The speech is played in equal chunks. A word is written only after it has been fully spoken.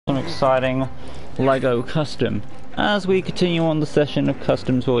Some exciting LEGO custom as we continue on the session of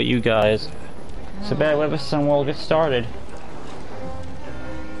customs for you guys. So bear with us and we'll get started.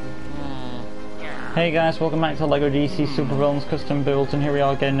 Hey guys, welcome back to LEGO DC Supervillains Custom Builds, and here we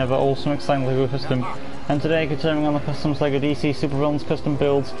are getting another awesome exciting LEGO custom. And today, continuing on the customs LEGO DC Supervillains Custom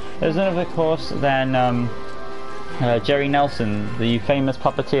Builds, there's none other, of course, than Jerry Nelson, the famous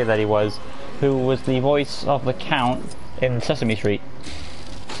puppeteer that he was, who was the voice of the Count in Sesame Street.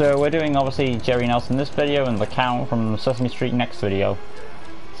 So we're doing obviously Jerry Nelson this video and the Count from Sesame Street next video.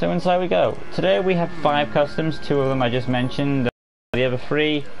 So inside we go. Today we have 5 customs, 2 of them I just mentioned. The other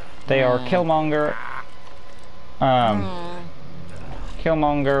 3, they are Killmonger,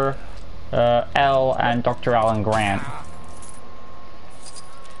 Elle, and Dr. Alan Grant.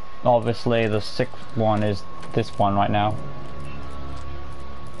 Obviously the 6th one is this one right now.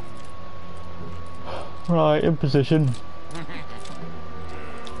 Right, in position.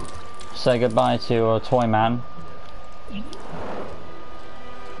 Say goodbye to Toy Man.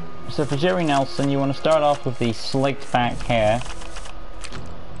 So for Jerry Nelson, you want to start off with the slicked back hair,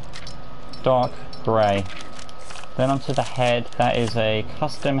 dark grey. Then onto the head, that is a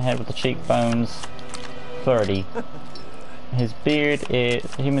custom head with the cheekbones, 30. His beard is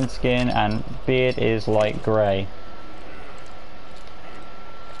human skin and beard is light grey.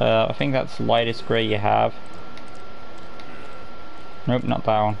 I think that's lightest grey you have. Nope, not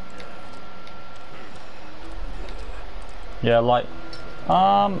that one. Yeah, light.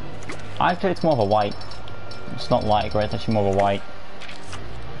 Actually, it's more of a white. It's not light grey. It's actually more of a white.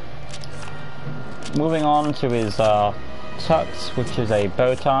 Moving on to his tux, which is a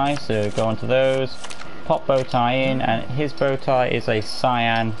bow tie. So go onto those. Pop bow tie in, and his bow tie is a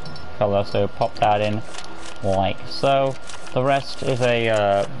cyan color. So pop that in like so. The rest is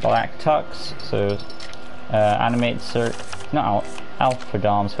a black tux. So animate not alpha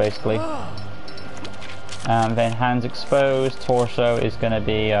arms basically. And then hands exposed, torso is going to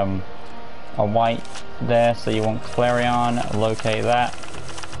be a white there, so you want Clarion, locate that,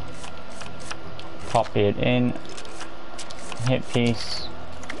 copy it in, hit piece,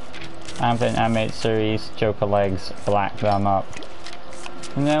 and then animate series, Joker legs, black them up.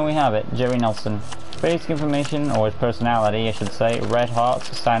 And there we have it, Jerry Nelson. Basic information, or his personality I should say: red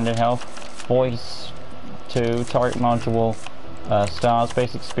hearts, standard health, voice 2, target module, stars,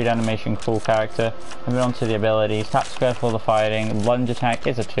 basic speed animation, cool character. And then on to the abilities. Tap square for the fighting, lunge attack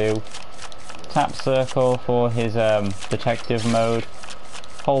is a 2, tap circle for his detective mode,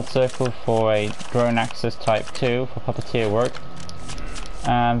 hold circle for a drone access type 2 for puppeteer work.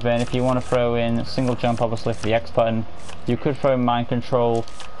 And then if you want to throw in single jump, obviously for the X button, you could throw in mind control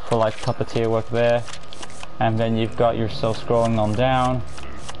for like puppeteer work there. And then you've got yourself scrolling on down,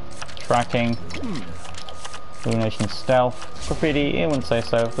 tracking, illumination, stealth, graffiti, I wouldn't say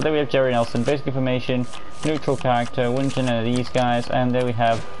so. But there we have Jerry Nelson, basic information, neutral character, wouldn't you know these guys, and there we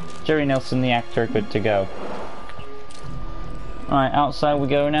have Jerry Nelson the actor good to go. Alright, outside we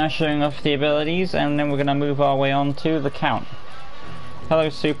go now, showing off the abilities, and then we're going to move our way on to the Count. Hello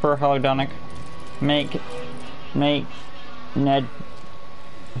Super, hello Donic. Make Ned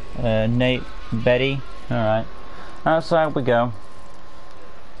Nate Betty. Alright, outside we go.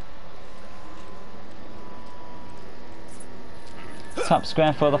 Tap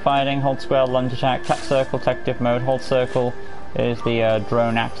square for the fighting, hold square, lunge attack, tap circle, detective mode, hold circle is the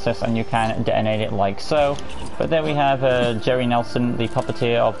drone access, and you can detonate it like so. But there we have Jerry Nelson, the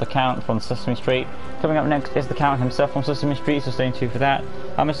puppeteer of the Count from Sesame Street. Coming up next is the Count himself from Sesame Street, so stay tuned for that.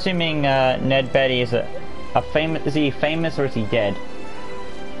 I'm assuming Ned Betty is a famous, is he famous or is he dead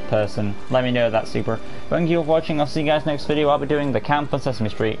person? Let me know that, Super. Thank you for watching, I'll see you guys next video. I'll be doing the Count from Sesame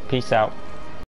Street. Peace out.